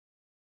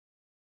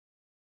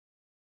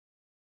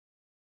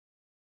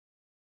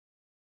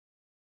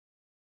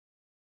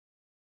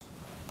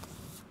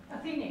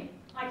Athene,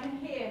 I can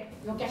hear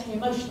you're getting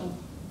emotional.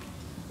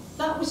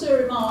 That was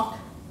a remark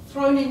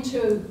thrown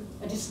into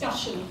a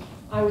discussion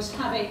I was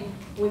having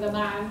with a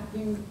man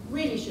who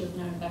really should have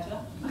known better.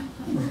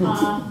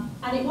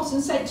 And it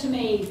wasn't said to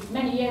me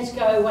many years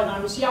ago when I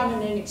was young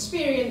and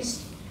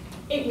inexperienced.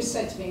 It was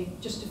said to me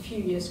just a few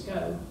years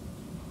ago.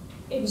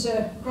 It was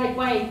a great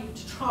way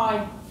to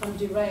try and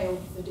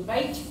derail the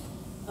debate.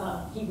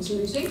 He was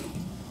losing.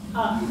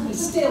 He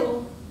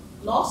still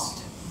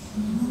lost.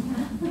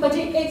 But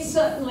it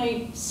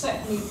certainly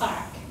set me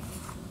back.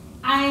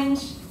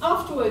 And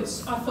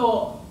afterwards, I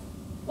thought,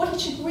 what I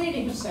should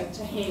really have said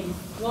to him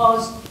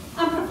was,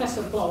 I'm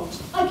Professor Bloggs,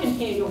 I can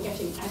hear you're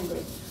getting angry.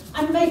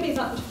 And maybe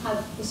that would have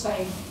had the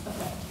same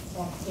effect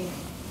on him.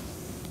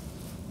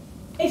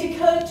 It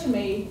occurred to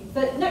me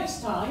that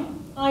next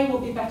time, I will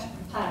be better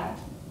prepared,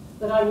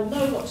 that I will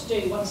know what to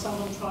do when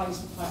someone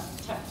tries that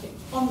tactic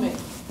on me.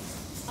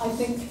 I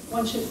think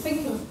one should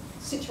think of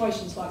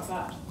situations like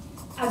that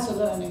as a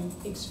learning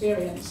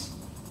experience.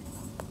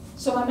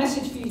 So my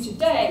message for you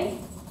today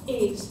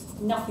is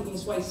nothing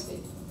is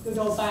wasted. Good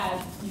or bad,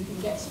 you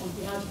can get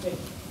something out of it.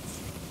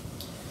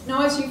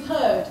 Now, as you've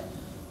heard,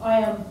 I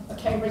am a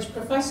Cambridge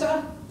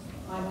professor,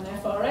 I'm an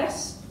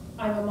FRS,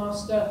 I'm a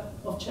Master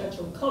of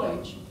Churchill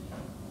College.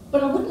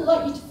 But I wouldn't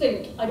like you to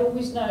think I'd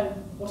always known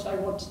what I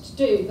wanted to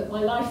do, that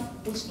my life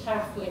was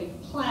carefully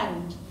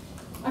planned.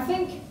 I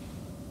think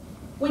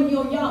when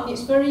you're young,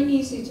 it's very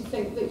easy to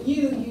think that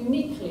you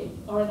uniquely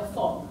are in a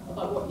fog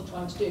about what you're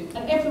trying to do,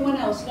 and everyone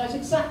else knows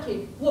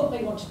exactly what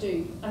they want to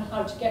do and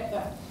how to get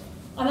there.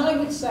 And I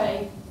would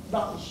say,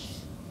 rubbish.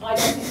 I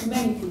don't think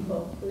many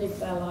people live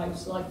their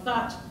lives like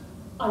that,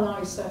 and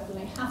I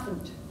certainly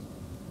haven't.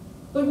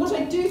 But what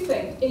I do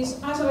think is,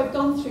 as I've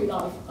gone through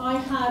life, I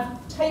have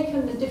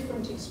taken the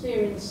different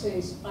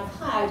experiences I've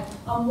had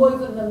and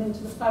woven them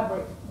into the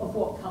fabric of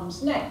what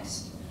comes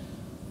next.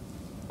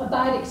 A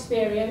bad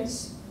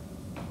experience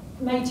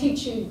may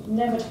teach you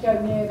never to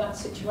go near that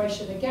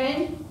situation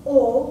again,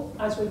 or,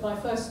 as with my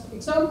first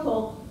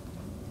example,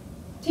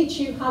 teach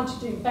you how to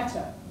do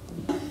better.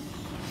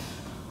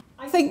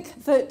 I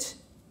think that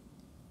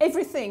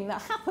everything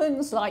that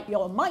happens, like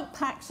your mic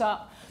packs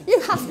up, you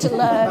have to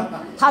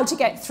learn how to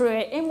get through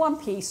it in one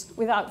piece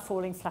without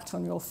falling flat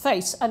on your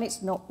face, and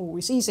it's not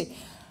always easy.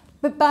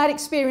 But bad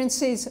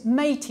experiences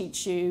may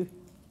teach you,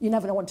 you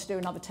never want to do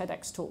another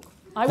TEDx talk.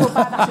 I will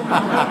bear that in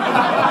mind.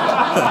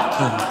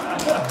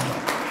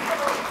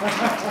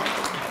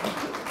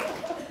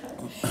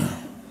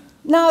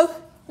 Now,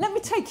 let me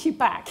take you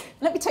back.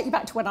 Let me take you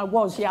back to when I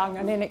was young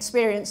and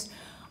inexperienced.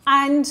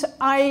 And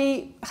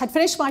I had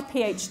finished my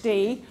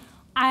PhD,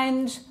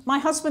 and my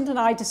husband and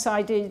I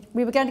decided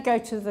we were going to go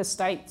to the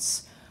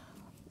States.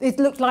 It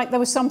looked like there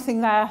was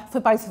something there for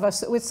both of us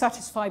that would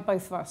satisfy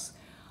both of us.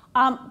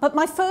 But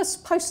my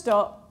first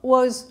postdoc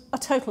was a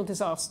total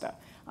disaster.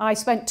 I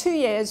spent 2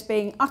 years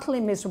being utterly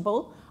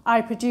miserable.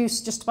 I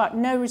produced just about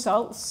no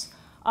results.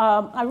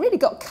 I really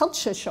got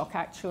culture shock,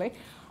 actually.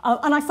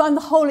 And I found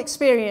the whole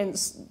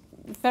experience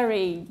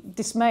very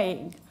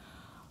dismaying.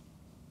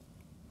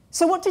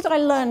 So what did I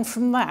learn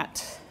from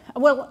that?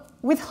 Well,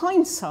 with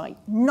hindsight,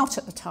 not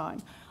at the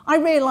time, I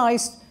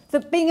realised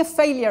that being a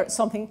failure at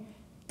something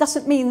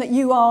doesn't mean that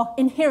you are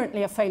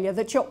inherently a failure,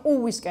 that you're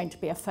always going to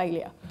be a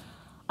failure.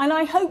 And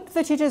I hope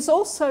that it has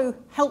also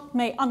helped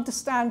me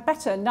understand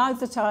better, now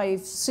that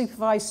I've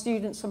supervised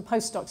students and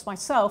postdocs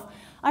myself,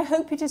 I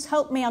hope it has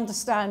helped me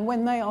understand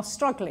when they are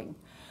struggling.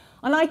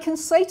 And I can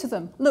say to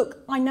them,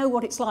 look, I know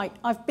what it's like,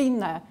 I've been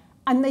there,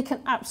 and they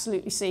can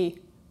absolutely see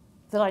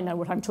that I know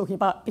what I'm talking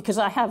about because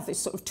I have this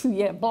sort of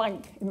 2-year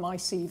blank in my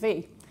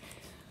CV.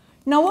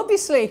 Now,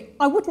 obviously,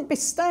 I wouldn't be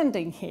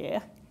standing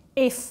here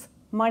if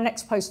my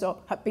next postdoc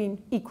had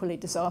been equally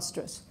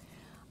disastrous.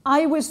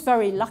 I was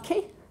very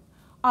lucky.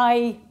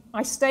 I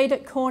stayed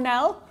at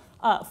Cornell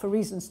for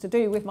reasons to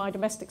do with my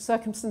domestic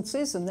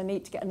circumstances and the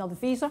need to get another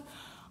visa.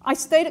 I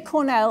stayed at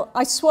Cornell.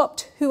 I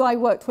swapped who I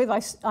worked with.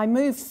 I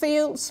moved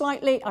field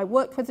slightly. I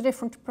worked with a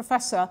different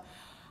professor.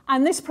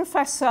 And this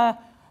professor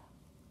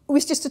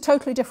was just a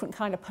totally different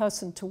kind of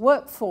person to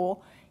work for.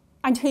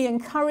 And he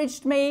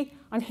encouraged me,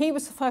 and he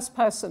was the first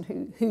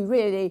person who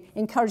really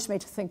encouraged me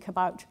to think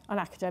about an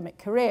academic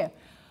career.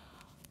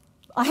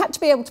 I had to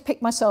be able to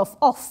pick myself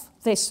off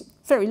this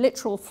very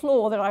literal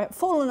floor that I had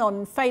fallen on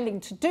in failing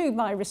to do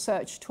my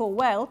research at all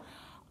well.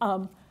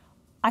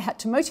 I had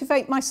to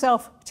motivate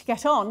myself to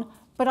get on,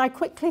 but I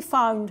quickly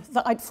found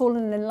that I'd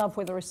fallen in love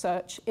with the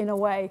research in a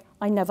way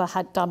I never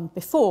had done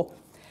before.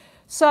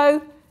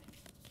 So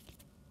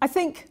I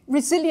think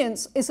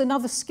resilience is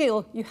another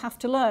skill you have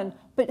to learn,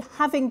 but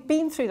having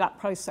been through that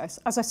process,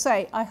 as I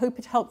say, I hope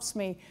it helps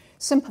me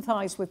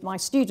sympathise with my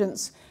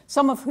students,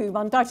 some of whom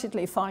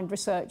undoubtedly find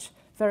research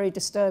very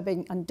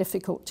disturbing and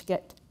difficult to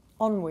get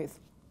on with.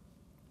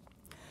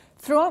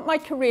 Throughout my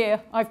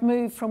career, I've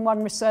moved from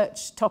one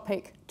research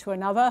topic to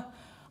another.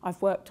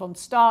 I've worked on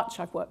starch,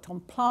 I've worked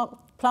on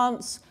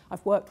plants,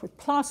 I've worked with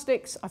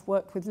plastics, I've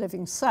worked with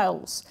living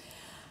cells.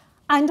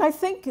 And I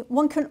think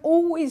one can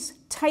always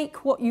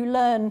take what you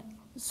learn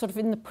sort of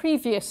in the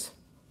previous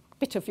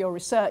bit of your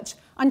research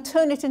and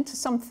turn it into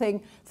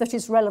something that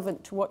is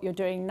relevant to what you're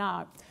doing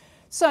now.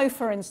 So,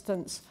 for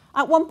instance,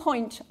 at one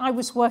point I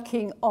was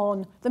working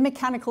on the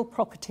mechanical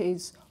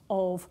properties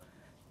of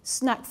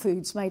snack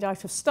foods made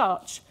out of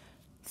starch.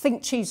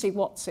 Think cheesy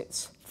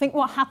Wotsits. Think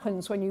what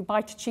happens when you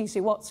bite a cheesy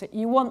Wotsit.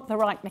 You want the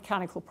right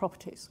mechanical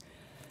properties.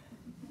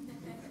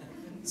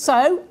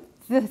 So,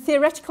 the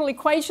theoretical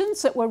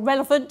equations that were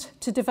relevant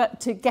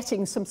to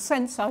getting some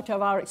sense out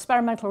of our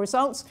experimental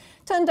results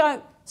turned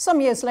out some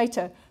years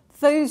later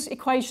those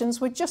equations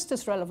were just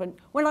as relevant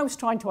when I was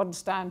trying to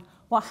understand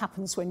what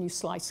happens when you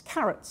slice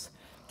carrots.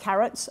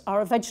 Carrots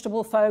are a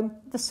vegetable foam,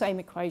 the same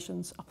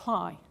equations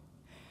apply.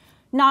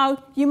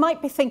 Now, you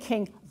might be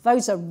thinking,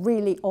 those are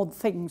really odd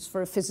things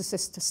for a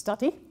physicist to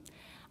study.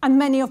 And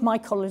many of my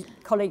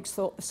colleagues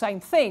thought the same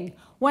thing.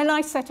 When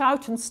I set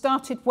out and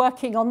started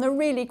working on the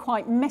really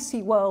quite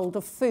messy world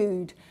of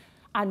food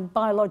and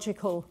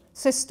biological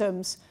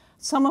systems,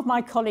 some of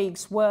my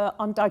colleagues were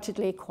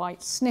undoubtedly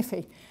quite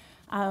sniffy.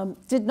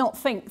 Did not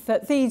think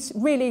that these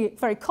really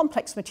very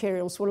complex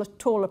materials were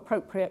at all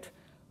appropriate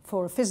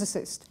for a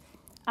physicist.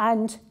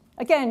 And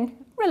again,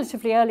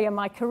 relatively early in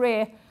my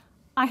career,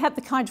 I had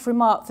the kind of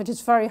remark that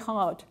is very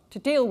hard to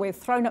deal with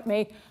thrown at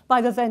me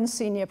by the then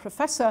senior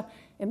professor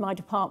in my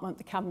department,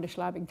 the Cavendish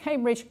Lab in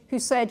Cambridge, who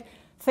said,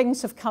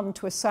 things have come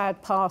to a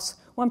sad pass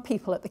when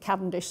people at the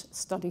Cavendish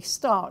study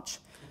starch.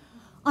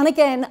 And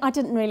again, I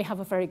didn't really have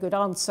a very good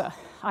answer.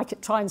 I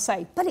could try and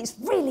say, but it's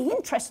really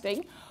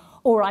interesting.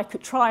 Or I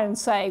could try and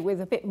say,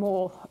 with a bit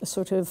more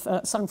sort of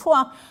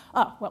sang-froid,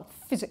 well,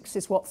 physics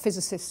is what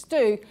physicists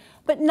do.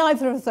 But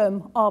neither of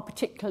them are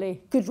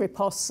particularly good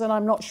ripostes, and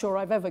I'm not sure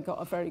I've ever got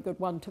a very good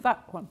one to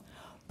that one.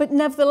 But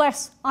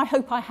nevertheless, I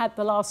hope I had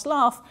the last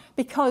laugh,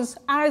 because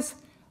as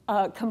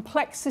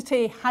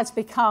complexity has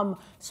become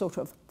sort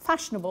of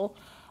fashionable,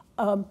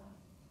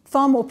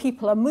 far more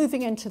people are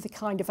moving into the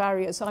kind of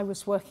areas I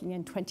was working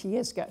in 20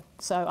 years ago.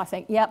 So I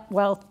think, yeah,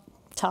 well,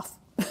 tough.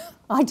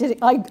 I did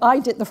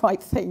the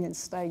right thing in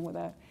staying with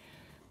it.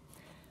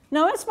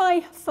 Now, as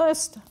my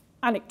first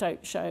anecdote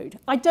showed,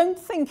 I don't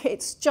think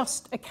it's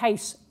just a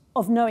case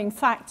of knowing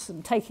facts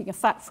and taking a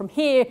fact from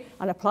here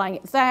and applying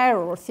it there,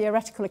 or a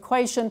theoretical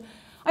equation.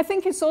 I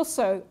think it's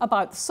also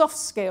about the soft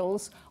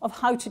skills of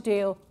how to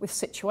deal with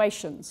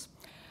situations.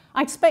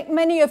 I expect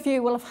many of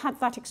you will have had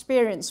that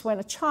experience when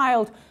a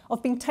child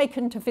of being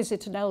taken to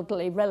visit an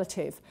elderly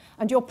relative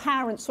and your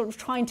parents sort of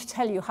trying to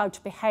tell you how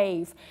to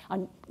behave,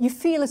 and you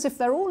feel as if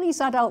there are all these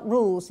adult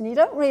rules and you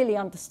don't really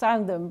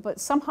understand them,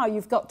 but somehow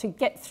you've got to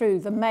get through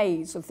the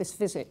maze of this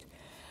visit.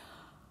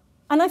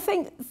 And I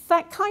think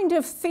that kind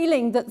of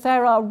feeling that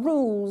there are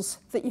rules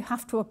that you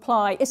have to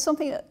apply is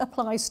something that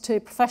applies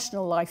to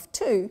professional life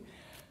too.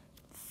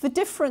 The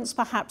difference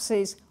perhaps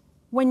is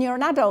when you're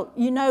an adult,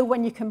 you know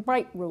when you can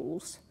break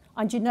rules,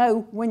 and you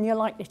know when you're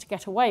likely to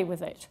get away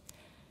with it.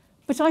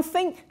 But I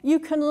think you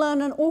can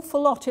learn an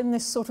awful lot in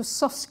this sort of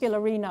soft skill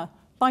arena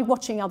by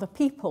watching other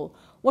people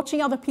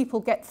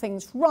get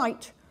things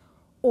right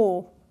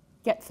or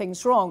get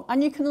things wrong,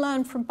 and you can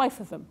learn from both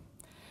of them.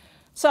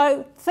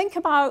 So think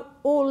about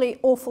all the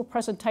awful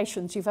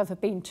presentations you've ever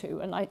been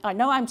to, and I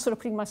know I'm sort of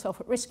putting myself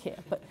at risk here,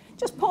 but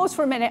just pause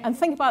for a minute and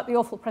think about the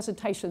awful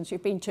presentations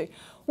you've been to,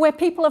 where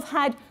people have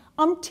had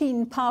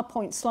umpteen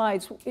PowerPoint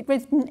slides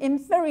written in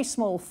very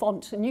small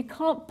font, and you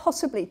can't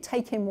possibly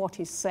take in what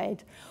is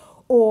said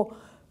or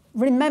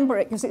remember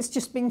it because it's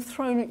just being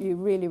thrown at you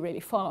really, really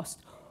fast.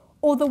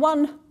 Or the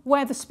one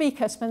where the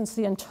speaker spends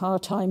the entire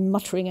time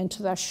muttering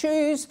into their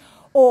shoes,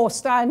 or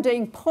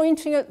standing,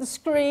 pointing at the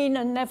screen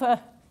and never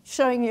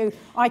showing you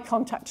eye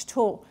contact at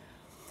all.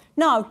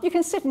 Now, you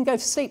can sit and go to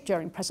sleep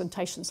during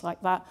presentations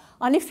like that,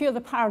 and if you're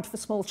the parent of a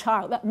small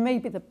child, that may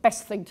be the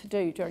best thing to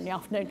do during the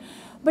afternoon.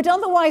 But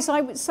otherwise, I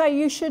would say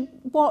you should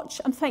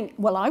watch and think,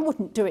 well, I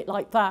wouldn't do it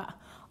like that.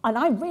 And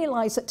I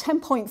realise that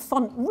 10-point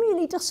font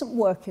really doesn't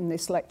work in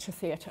this lecture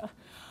theatre.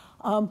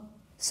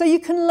 So you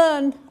can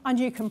learn and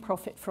you can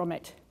profit from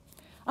it.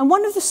 And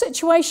one of the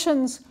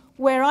situations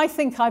where I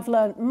think I've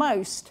learned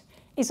most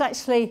is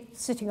actually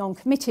sitting on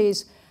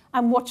committees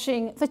and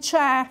watching the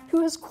chair,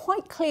 who has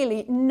quite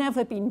clearly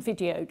never been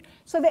videoed.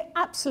 So they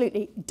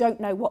absolutely don't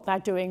know what they're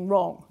doing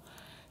wrong.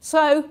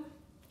 So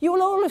you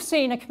will all have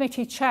seen a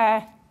committee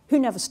chair who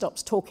never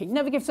stops talking,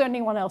 never gives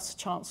anyone else a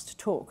chance to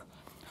talk.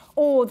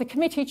 Or the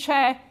committee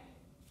chair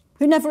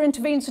who never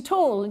intervenes at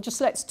all and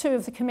just lets two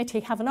of the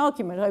committee have an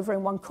argument over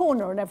in one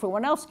corner, and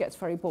everyone else gets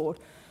very bored.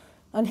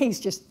 And he's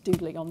just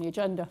doodling on the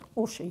agenda,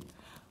 or she.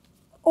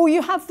 Or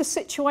you have the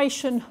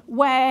situation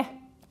where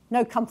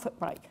no comfort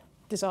break.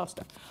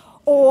 Disaster.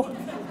 Or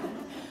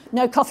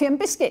no coffee and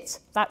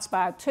biscuits, that's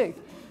bad too.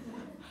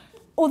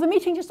 Or the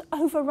meeting just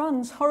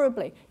overruns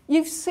horribly.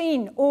 You've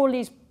seen all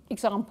these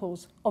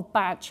examples of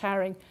bad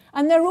chairing,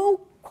 and they're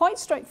all quite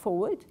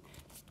straightforward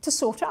to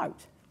sort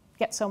out.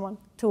 Get someone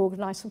to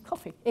organise some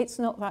coffee. It's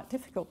not that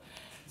difficult.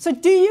 So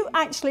do you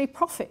actually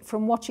profit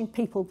from watching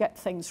people get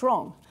things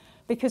wrong?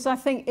 Because I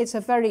think it's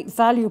a very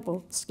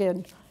valuable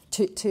skill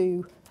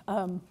to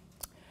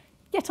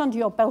get under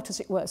your belt, as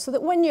it were, so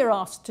that when you're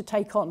asked to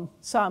take on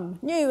some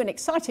new and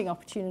exciting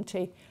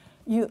opportunity,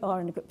 you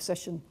are in a good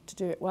position to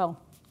do it well.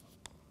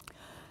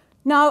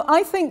 Now,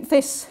 I think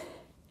this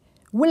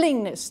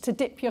willingness to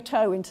dip your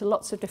toe into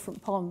lots of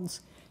different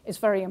ponds is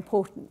very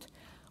important.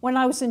 When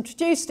I was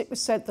introduced, it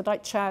was said that I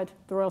chaired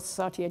the Royal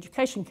Society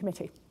Education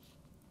Committee.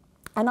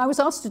 And I was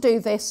asked to do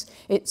this.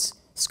 It's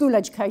school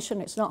education,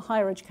 it's not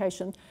higher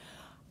education.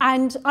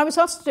 And I was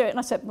asked to do it, and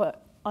I said,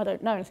 but I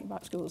don't know anything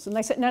about schools. And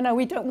they said, no,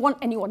 we don't want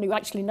anyone who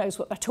actually knows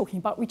what they're talking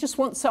about. We just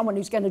want someone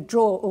who's going to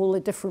draw all the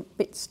different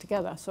bits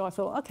together. So I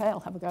thought, OK, I'll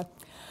have a go.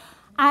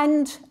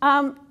 And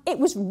it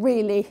was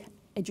really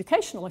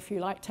educational, if you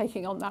like,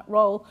 taking on that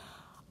role.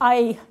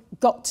 I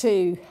got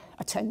to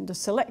attend a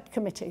select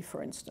committee,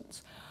 for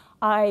instance.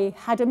 I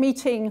had a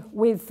meeting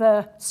with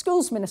the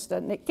schools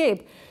minister, Nick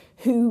Gibb,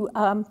 who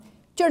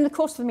during the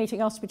course of the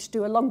meeting asked me to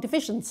do a long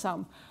division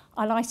sum.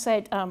 And I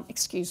said,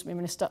 excuse me,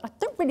 Minister, I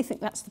don't really think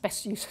that's the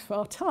best use of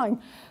our time.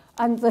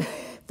 And the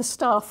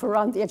staff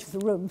around the edge of the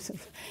room sort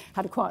of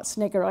had a quiet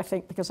snigger, I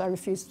think, because I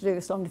refused to do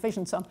this long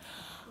division sum.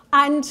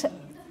 And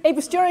it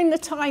was during the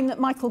time that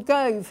Michael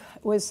Gove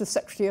was the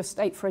Secretary of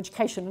State for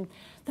Education, and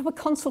there were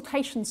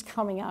consultations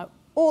coming out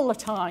all the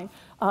time.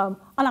 And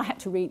I had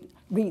to read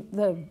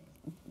the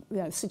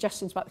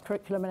suggestions about the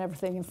curriculum and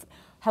everything, and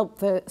help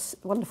the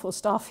wonderful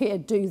staff here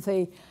do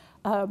the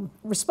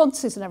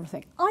responses and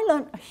everything. I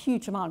learned a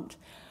huge amount.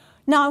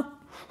 Now,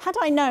 had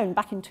I known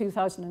back in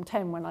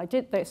 2010 when I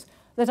did this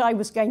that I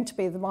was going to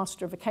be the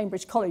master of a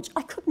Cambridge college,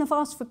 I couldn't have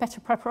asked for better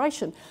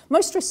preparation.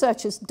 Most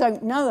researchers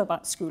don't know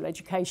about school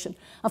education.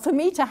 And for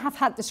me to have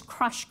had this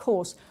crash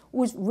course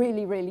was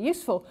really, really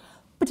useful.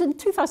 But in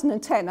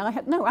 2010, I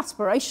had no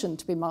aspiration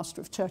to be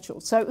master of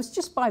Churchill, so it was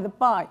just by the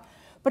by.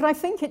 But I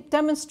think it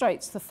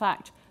demonstrates the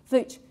fact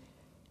that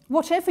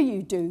whatever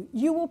you do,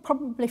 you will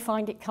probably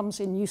find it comes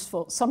in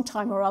useful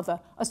sometime or other,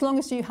 as long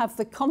as you have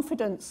the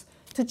confidence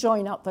to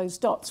join up those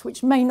dots,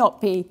 which may not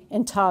be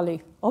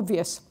entirely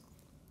obvious.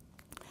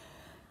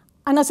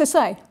 And as I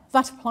say,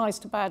 that applies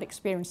to bad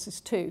experiences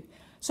too.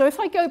 So if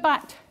I go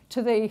back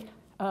to the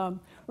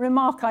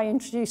remark I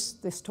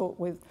introduced this talk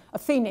with,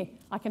 Athene,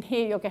 I can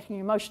hear you're getting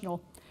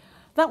emotional.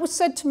 That was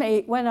said to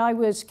me when I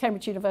was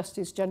Cambridge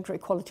University's gender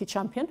equality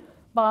champion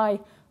by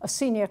a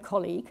senior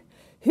colleague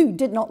who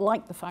did not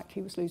like the fact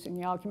he was losing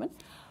the argument.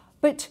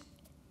 But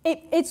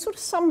it sort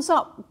of sums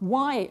up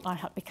why I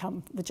had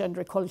become the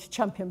gender equality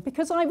champion,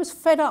 because I was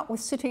fed up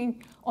with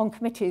sitting on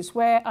committees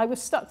where I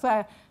was stuck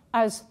there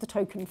as the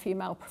token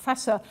female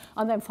professor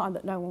and then find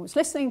that no one was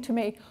listening to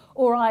me,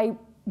 or I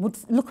would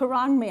look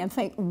around me and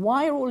think,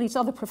 why are all these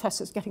other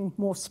professors getting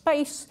more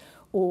space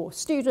or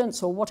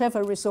students or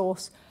whatever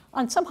resource,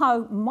 and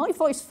somehow my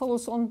voice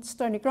falls on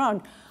stony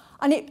ground.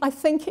 And I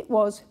think it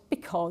was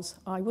because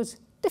I was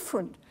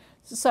different.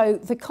 So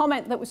the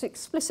comment that was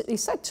explicitly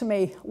said to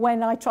me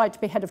when I tried to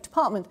be head of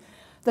department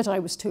that I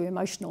was too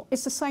emotional,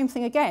 it's the same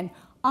thing again.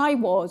 I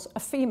was a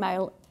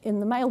female in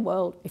the male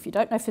world. If you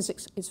don't know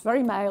physics, it's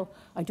very male.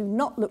 I do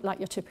not look like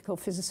your typical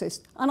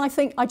physicist. And I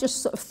think I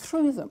just sort of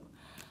threw them.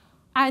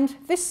 And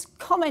this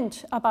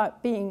comment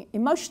about being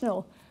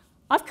emotional,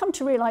 I've come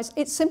to realize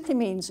it simply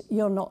means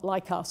you're not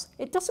like us.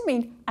 It doesn't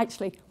mean,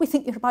 actually, we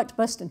think you're about to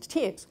burst into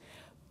tears.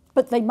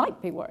 But they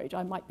might be worried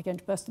I might be going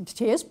to burst into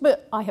tears,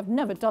 but I have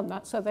never done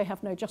that, so they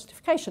have no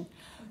justification.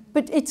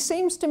 But it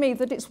seems to me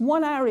that it's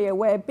one area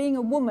where, being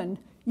a woman,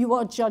 you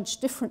are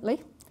judged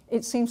differently.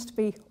 It seems to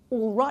be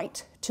all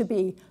right to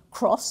be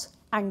cross,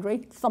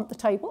 angry, thump the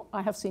table.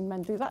 I have seen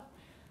men do that.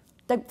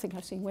 Don't think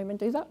I've seen women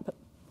do that, but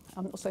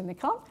I'm not saying they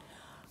can't.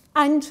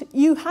 And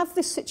you have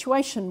this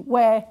situation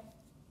where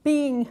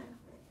being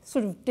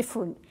sort of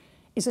different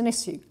is an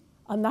issue.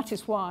 And that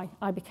is why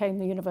I became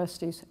the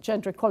university's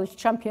gender equality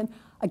champion.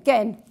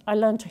 Again, I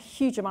learned a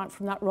huge amount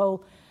from that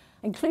role,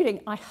 including,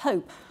 I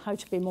hope, how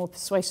to be more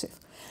persuasive.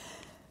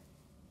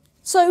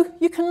 So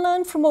you can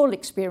learn from all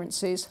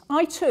experiences.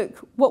 I took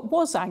what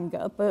was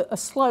anger, but a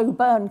slow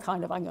burn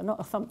kind of anger, not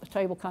a thump the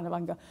table kind of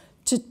anger,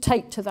 to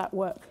take to that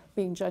work,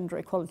 being gender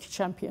equality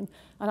champion.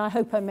 And I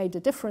hope I made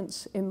a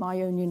difference in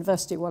my own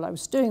university while I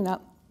was doing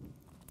that.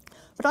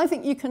 But I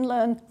think you can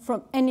learn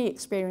from any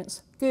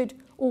experience, good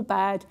or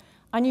bad,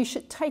 and you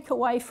should take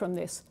away from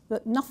this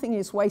that nothing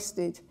is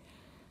wasted.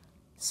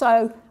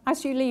 So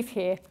as you leave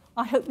here,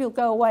 I hope you'll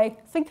go away,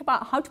 think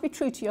about how to be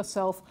true to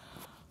yourself,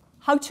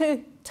 how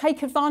to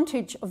take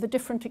advantage of the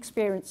different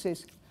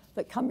experiences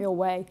that come your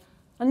way,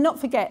 and not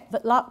forget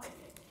that luck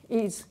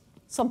is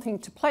something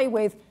to play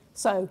with,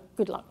 so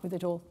good luck with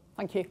it all.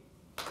 Thank you.